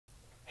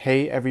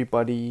Hey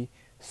everybody,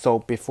 so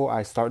before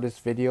I start this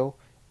video,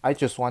 I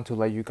just want to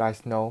let you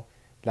guys know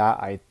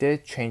that I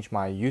did change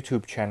my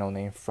YouTube channel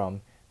name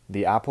from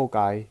The Apple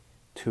Guy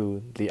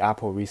to The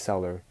Apple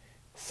Reseller,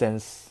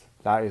 since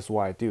that is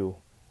what I do.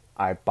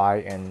 I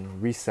buy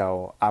and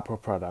resell Apple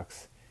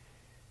products.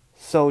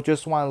 So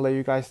just want to let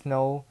you guys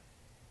know,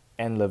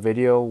 and the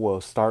video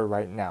will start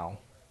right now.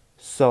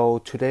 So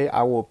today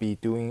I will be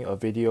doing a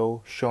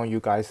video showing you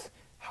guys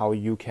how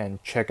you can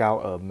check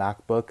out a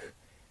MacBook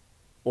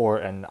or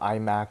an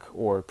iMac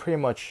or pretty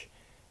much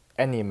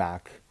any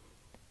Mac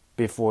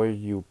before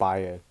you buy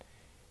it.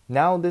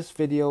 Now this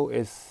video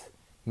is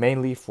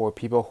mainly for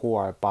people who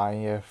are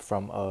buying it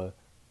from a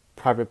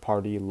private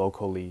party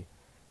locally,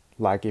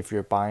 like if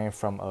you're buying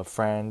from a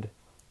friend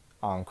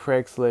on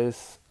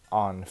Craigslist,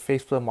 on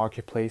Facebook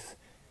Marketplace,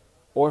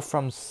 or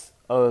from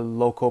a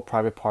local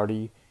private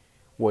party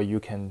where you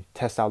can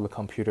test out the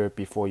computer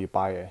before you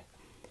buy it.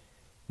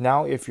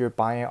 Now if you're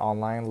buying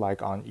online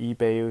like on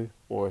eBay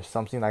or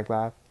something like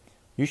that,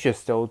 you should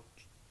still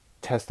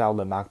test out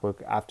the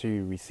MacBook after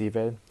you receive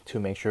it to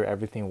make sure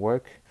everything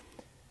works.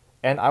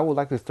 And I would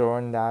like to throw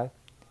in that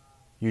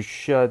you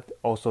should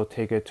also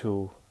take it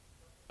to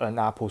an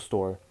Apple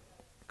store,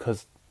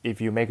 because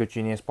if you make a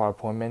Genius Bar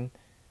appointment,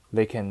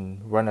 they can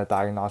run a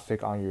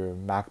diagnostic on your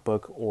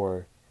MacBook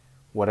or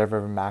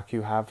whatever Mac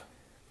you have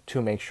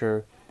to make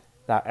sure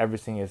that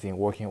everything is in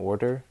working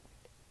order.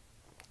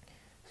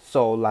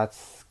 So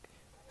that's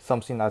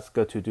something that's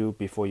good to do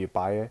before you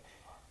buy it.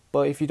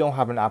 But if you don't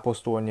have an Apple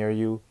store near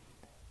you,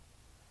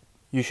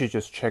 you should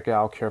just check it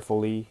out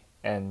carefully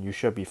and you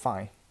should be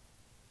fine.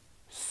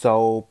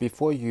 So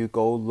before you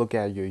go look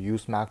at your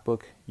used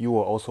MacBook, you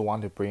will also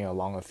want to bring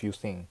along a few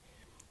things.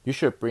 You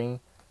should bring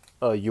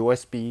a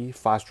USB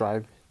flash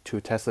drive to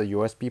test a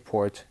USB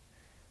port,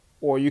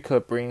 or you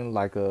could bring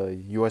like a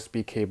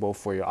USB cable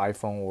for your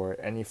iPhone or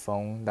any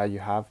phone that you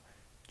have.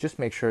 Just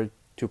make sure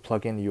to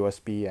plug in the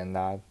USB and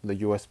that the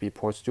USB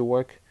ports do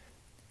work.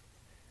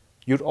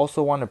 You'd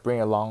also want to bring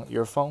along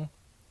earphone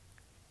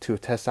to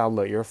test out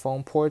the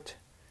earphone port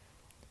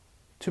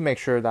to make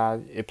sure that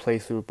it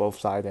plays through both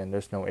sides and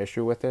there's no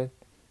issue with it.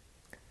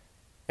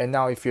 And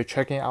now if you're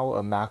checking out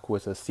a Mac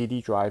with a CD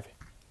drive,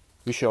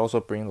 you should also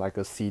bring like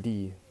a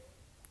CD.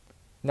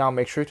 Now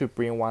make sure to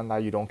bring one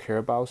that you don't care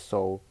about,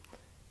 so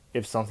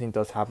if something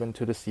does happen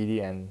to the CD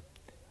and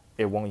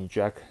it won't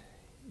eject,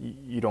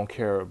 you don't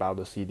care about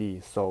the CD.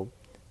 So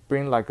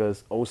bring like a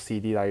old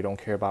CD that you don't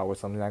care about or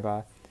something like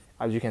that.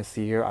 As you can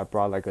see here, I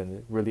brought like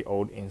a really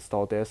old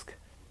install disk.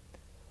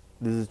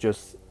 This is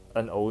just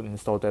an old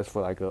install disk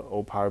for like an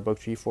old PowerBook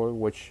G4,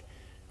 which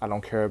I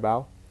don't care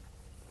about.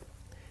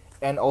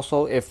 And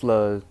also, if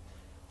the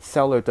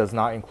seller does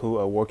not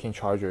include a working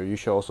charger, you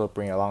should also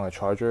bring along a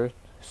charger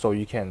so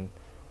you can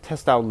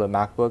test out the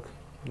MacBook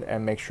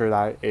and make sure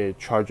that it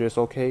charges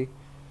okay.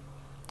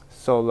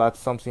 So that's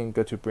something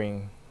good to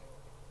bring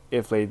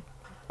if they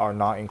are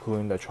not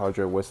including the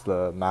charger with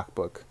the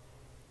MacBook.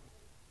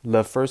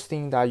 The first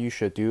thing that you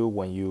should do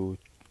when you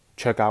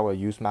check out a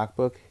used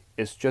MacBook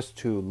is just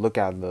to look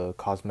at the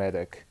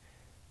cosmetic.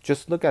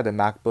 Just look at the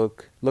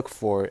MacBook, look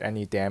for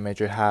any damage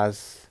it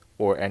has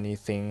or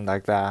anything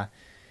like that.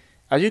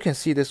 As you can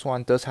see, this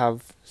one does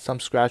have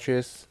some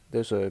scratches.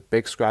 There's a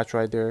big scratch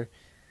right there.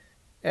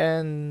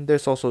 And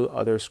there's also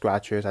other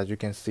scratches, as you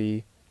can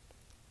see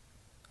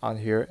on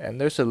here.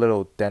 And there's a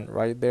little dent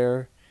right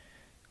there.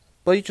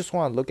 But you just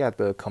want to look at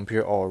the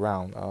computer all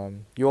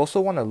around. You also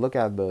want to look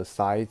at the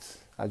sides.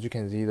 As you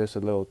can see, there's a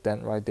little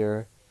dent right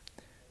there.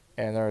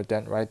 And another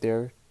dent right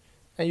there.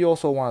 And you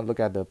also want to look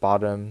at the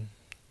bottom.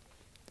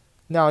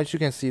 Now, as you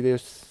can see,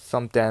 there's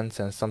some dents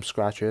and some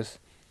scratches.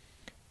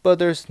 But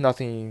there's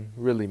nothing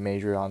really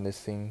major on this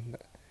thing.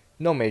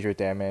 No major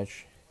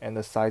damage. And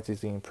the sides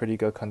is in pretty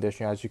good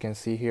condition, as you can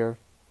see here.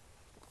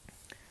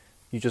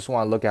 You just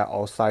want to look at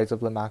all sides of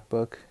the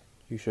MacBook.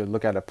 You should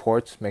look at the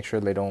ports, make sure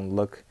they don't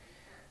look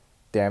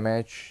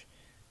damaged,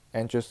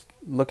 and just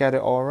look at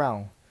it all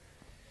around.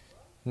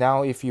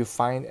 Now if you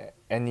find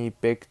any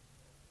big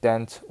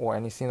dent or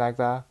anything like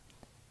that,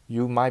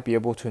 you might be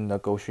able to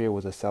negotiate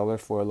with the seller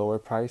for a lower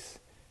price.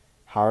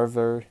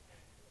 However,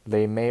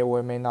 they may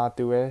or may not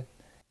do it.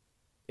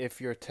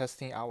 If you're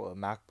testing out a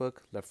MacBook,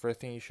 the first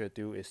thing you should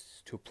do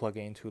is to plug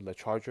it into the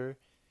charger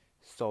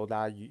so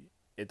that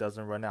it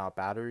doesn't run out of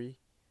battery,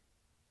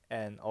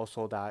 and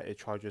also that it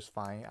charges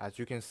fine. As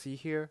you can see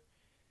here,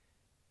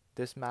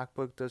 this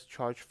MacBook does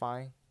charge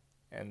fine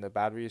and the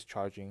battery is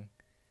charging.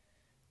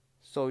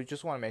 So you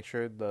just want to make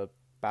sure the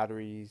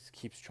battery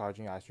keeps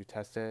charging as you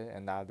test it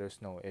and that there's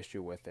no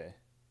issue with it.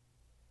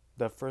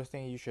 The first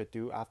thing you should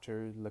do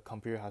after the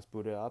computer has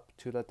booted up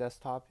to the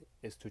desktop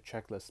is to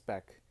check the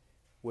spec,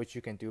 which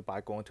you can do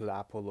by going to the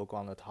Apple logo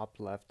on the top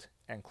left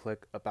and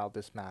click about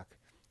this Mac.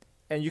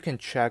 And you can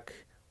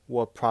check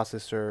what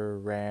processor,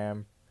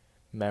 RAM,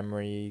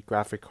 memory,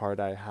 graphic card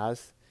that it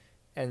has,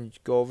 and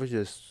go over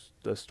to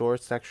the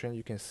storage section.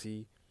 You can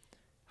see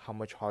how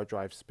much hard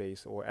drive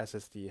space or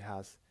SSD it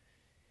has.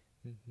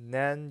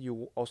 Then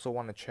you also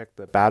want to check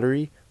the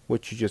battery,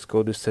 which you just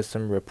go to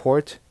system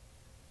report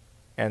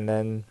and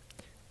then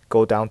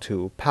go down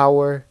to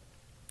power,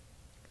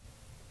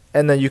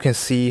 and then you can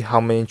see how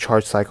many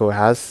charge cycle it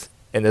has.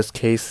 In this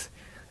case,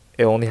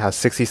 it only has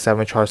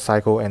 67 charge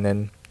cycle, and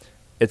then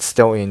it's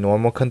still in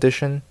normal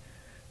condition,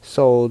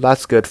 so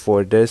that's good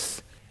for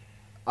this.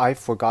 I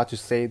forgot to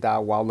say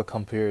that while the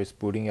computer is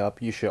booting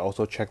up, you should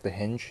also check the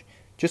hinge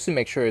just to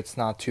make sure it's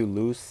not too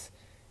loose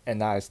and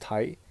not as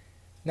tight.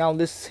 Now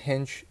this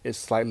hinge is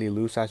slightly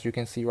loose, as you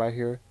can see right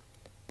here,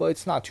 but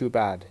it's not too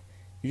bad.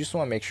 You just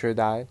want to make sure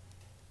that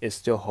it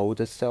still holds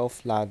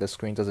itself, that the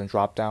screen doesn't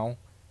drop down.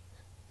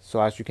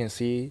 So as you can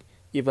see,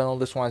 even though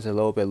this one is a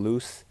little bit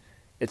loose,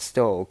 it's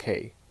still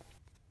okay.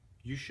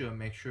 You should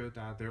make sure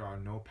that there are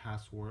no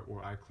password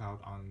or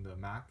iCloud on the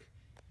Mac.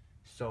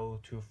 So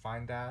to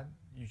find that,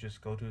 you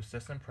just go to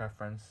System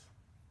Preference,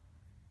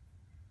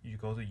 you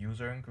go to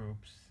User and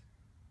Groups,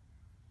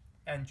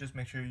 and just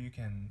make sure you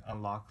can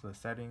unlock the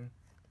setting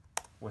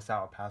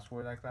without a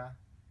password like that.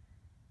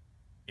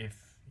 If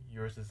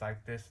yours is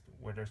like this,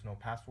 where there's no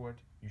password,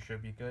 you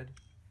should be good.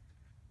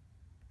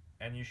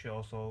 And you should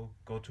also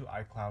go to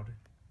iCloud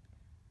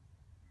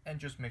and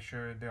just make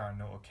sure there are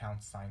no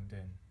accounts signed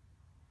in.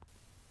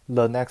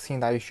 The next thing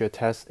that you should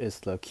test is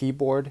the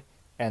keyboard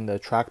and the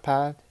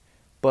trackpad,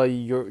 but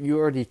you're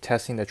already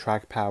testing the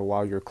trackpad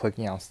while you're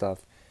clicking on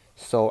stuff.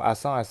 So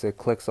as long as it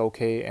clicks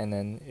okay and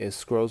then it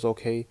scrolls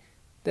okay,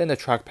 then the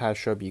trackpad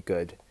should be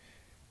good.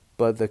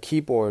 But the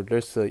keyboard,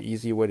 there's an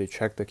easy way to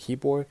check the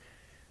keyboard,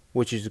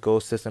 which is to go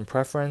System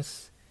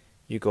Preference,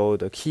 you go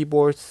to the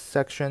Keyboard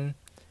section,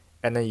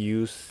 and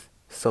then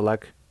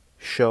select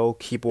Show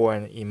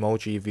Keyboard and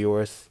Emoji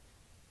Viewers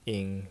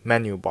in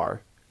Menu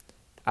Bar.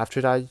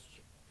 After that,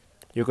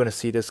 you're going to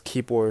see this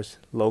keyboard's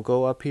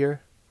logo up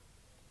here.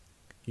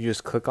 You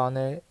just click on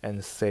it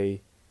and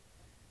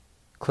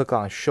click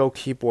on Show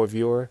Keyboard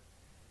Viewer,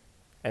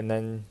 and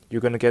then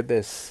you're going to get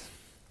this.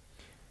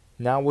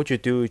 Now what you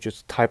do is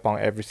just type on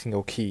every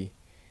single key.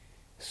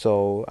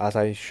 So as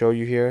I show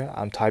you here,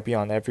 I'm typing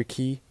on every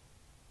key,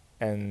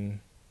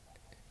 and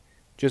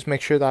just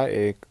make sure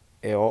that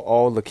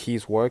all the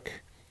keys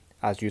work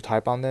as you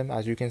type on them.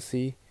 As you can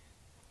see,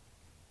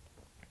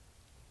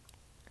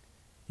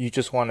 you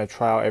just want to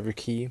try out every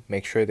key,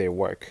 make sure they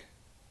work.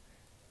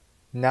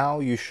 Now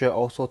you should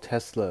also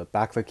test the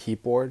back of the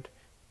keyboard,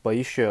 but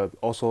you should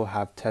also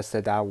have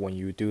tested that when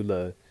you do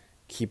the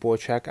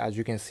keyboard check. As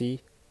you can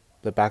see,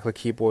 the back of the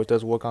keyboard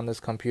does work on this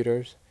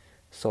computer,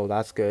 so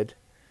that's good.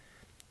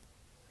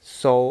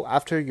 So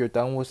after you're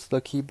done with the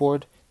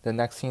keyboard, the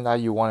next thing that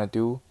you want to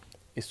do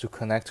is to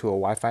connect to a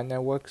Wi-Fi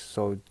network.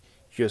 So you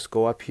just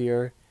go up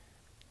here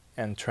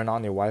and turn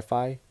on your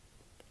Wi-Fi,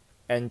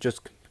 and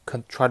just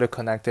try to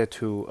connect it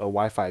to a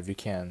Wi-Fi if you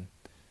can.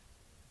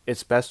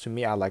 It's best to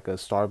meet at like a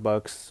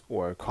Starbucks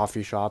or a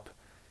coffee shop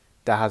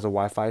that has a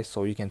Wi-Fi,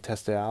 so you can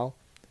test it out.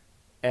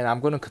 And I'm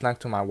going to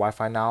connect to my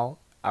Wi-Fi now.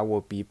 I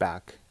will be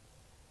back.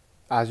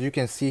 As you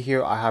can see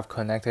here, I have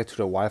connected to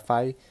the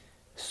Wi-Fi.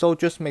 So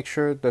just make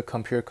sure the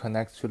computer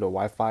connects to the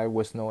Wi-Fi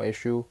with no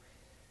issue.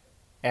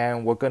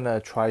 And we're going to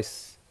try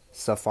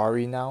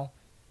Safari now,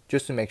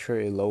 just to make sure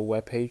it loads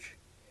web page.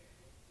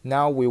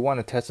 Now we want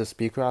to test the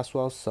speaker as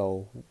well,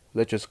 so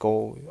let's just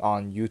go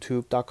on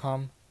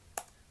youtube.com.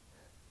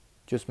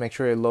 Just make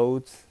sure it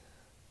loads.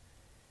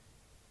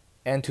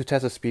 And to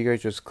test the speaker,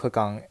 just click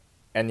on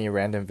any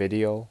random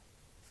video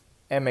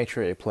and make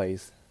sure it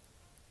plays.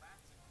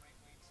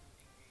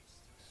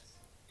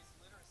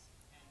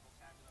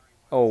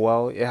 Oh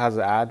well, it has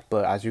an ad,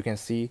 but as you can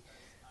see,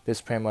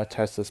 this pretty much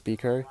tests the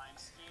speaker.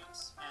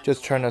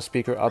 Just turn the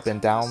speaker up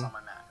and down,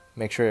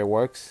 make sure it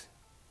works.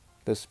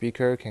 The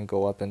speaker can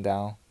go up and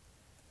down.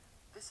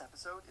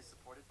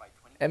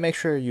 And make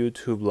sure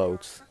YouTube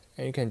loads.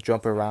 And you can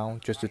jump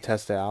around just to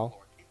test it out.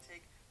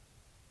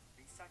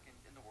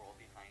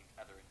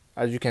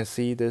 As you can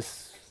see,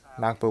 this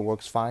MacBook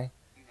works fine.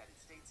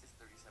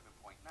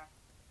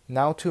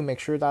 Now to make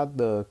sure that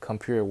the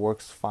computer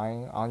works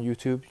fine on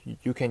YouTube,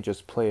 you can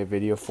just play a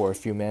video for a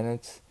few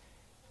minutes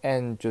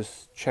and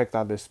just check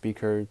that the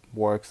speaker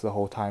works the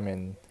whole time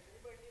and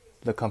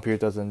the computer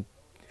doesn't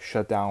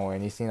shut down or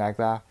anything like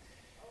that.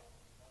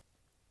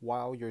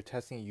 While you're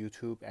testing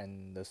YouTube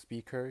and the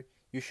speaker,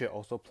 you should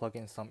also plug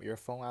in some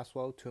earphone as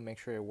well to make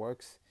sure it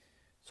works.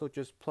 So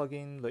just plug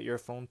in the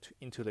earphone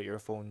into the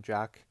earphone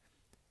jack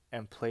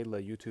and play the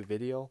YouTube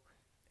video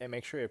and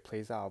make sure it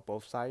plays out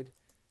both sides.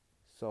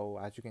 So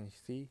as you can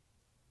see,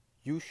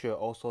 you should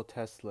also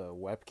test the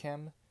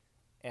webcam,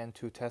 and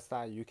to test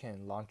that you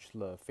can launch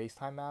the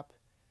FaceTime app.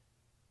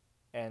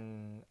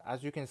 And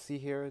as you can see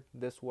here,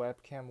 this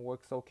webcam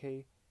works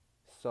okay,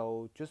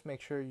 so just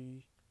make sure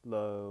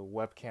the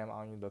webcam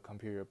on the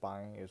computer you're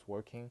buying is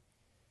working.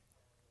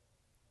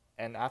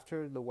 And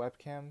after the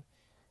webcam,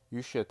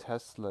 you should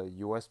test the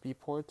USB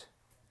port,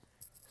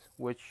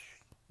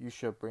 which you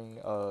should bring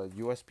a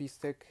USB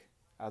stick,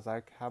 as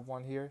I have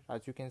one here,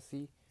 as you can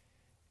see,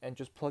 and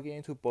just plug it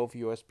into both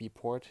USB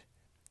port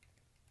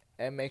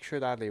and make sure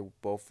that they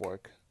both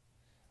work.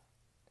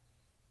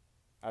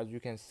 As you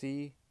can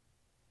see,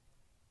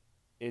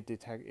 it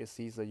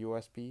sees the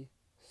USB,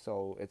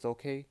 so it's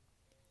okay.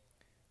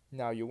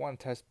 Now you want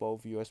to test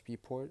both USB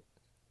port,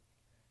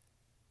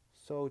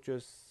 so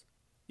just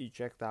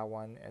eject that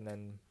one and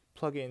then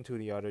plug it into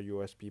the other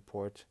USB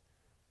port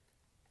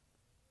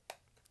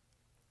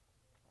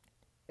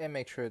and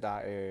make sure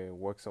that it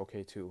works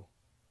okay too.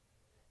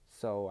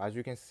 So as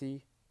you can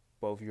see,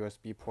 both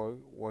USB port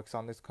works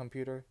on this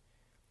computer.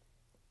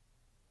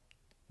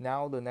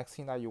 Now the next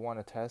thing that you want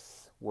to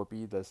test will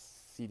be the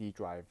CD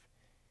drive.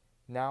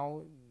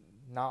 Now,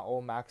 not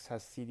all Macs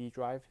has CD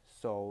drive,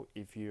 so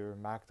if your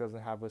Mac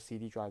doesn't have a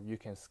CD drive, you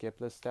can skip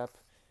this step.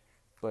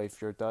 But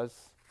if yours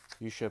does,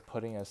 you should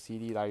put in a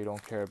CD that you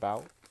don't care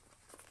about,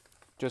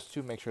 just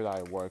to make sure that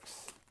it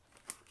works.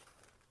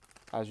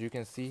 As you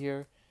can see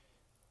here,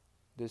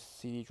 this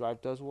CD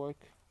drive does work.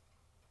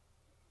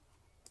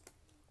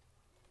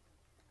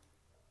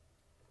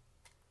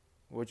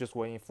 We're just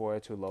waiting for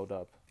it to load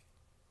up.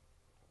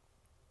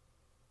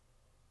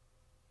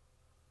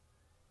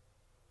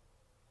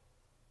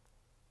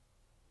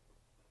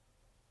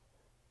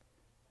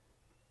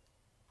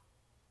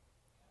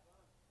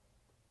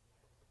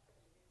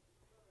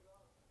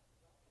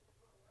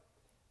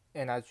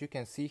 And as you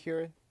can see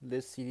here,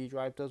 this CD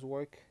drive does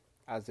work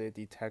as it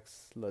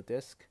detects the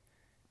disk.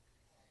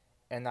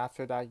 And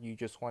after that, you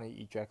just want to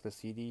eject the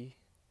CD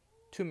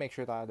to make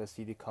sure that the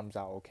CD comes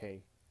out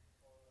okay.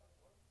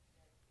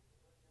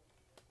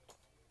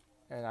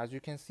 And as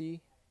you can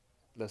see,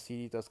 the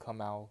CD does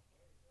come out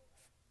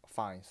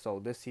fine. So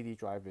this CD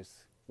drive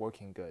is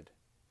working good.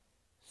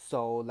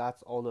 So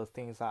that's all the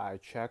things that I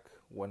check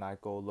when I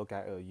go look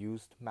at a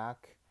used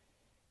Mac.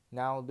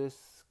 Now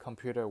this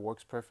computer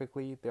works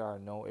perfectly. There are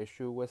no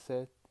issue with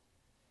it.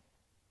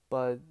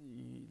 But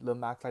the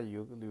Mac that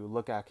you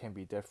look at can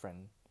be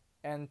different.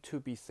 And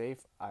to be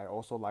safe, I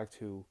also like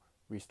to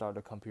restart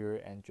the computer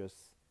and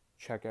just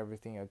check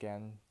everything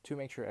again to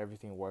make sure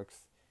everything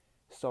works.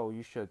 So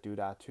you should do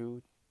that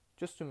too,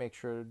 just to make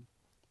sure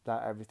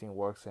that everything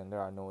works and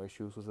there are no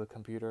issues with the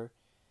computer.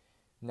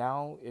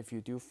 Now, if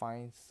you do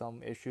find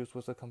some issues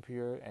with the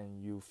computer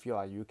and you feel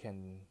like you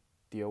can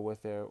deal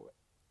with it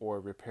or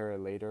repair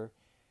it later,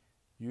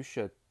 you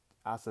should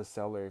ask the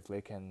seller if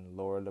they can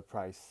lower the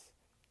price.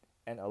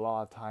 And a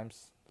lot of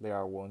times they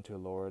are willing to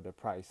lower the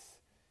price.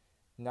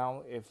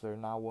 Now, if they're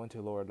not willing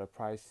to lower the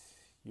price,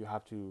 you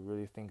have to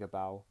really think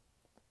about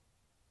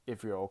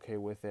if you're okay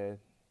with it.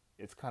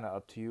 It's kind of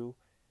up to you.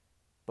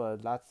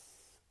 But that's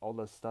all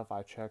the stuff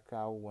I check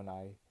out when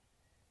I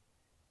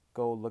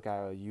go look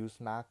at a used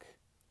Mac.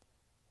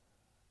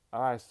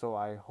 Alright, so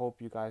I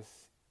hope you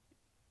guys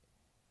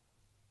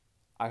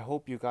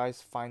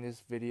find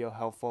this video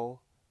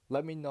helpful.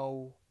 Let me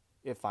know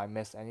if I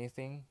missed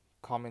anything.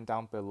 Comment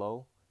down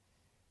below.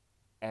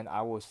 And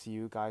I will see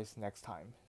you guys next time.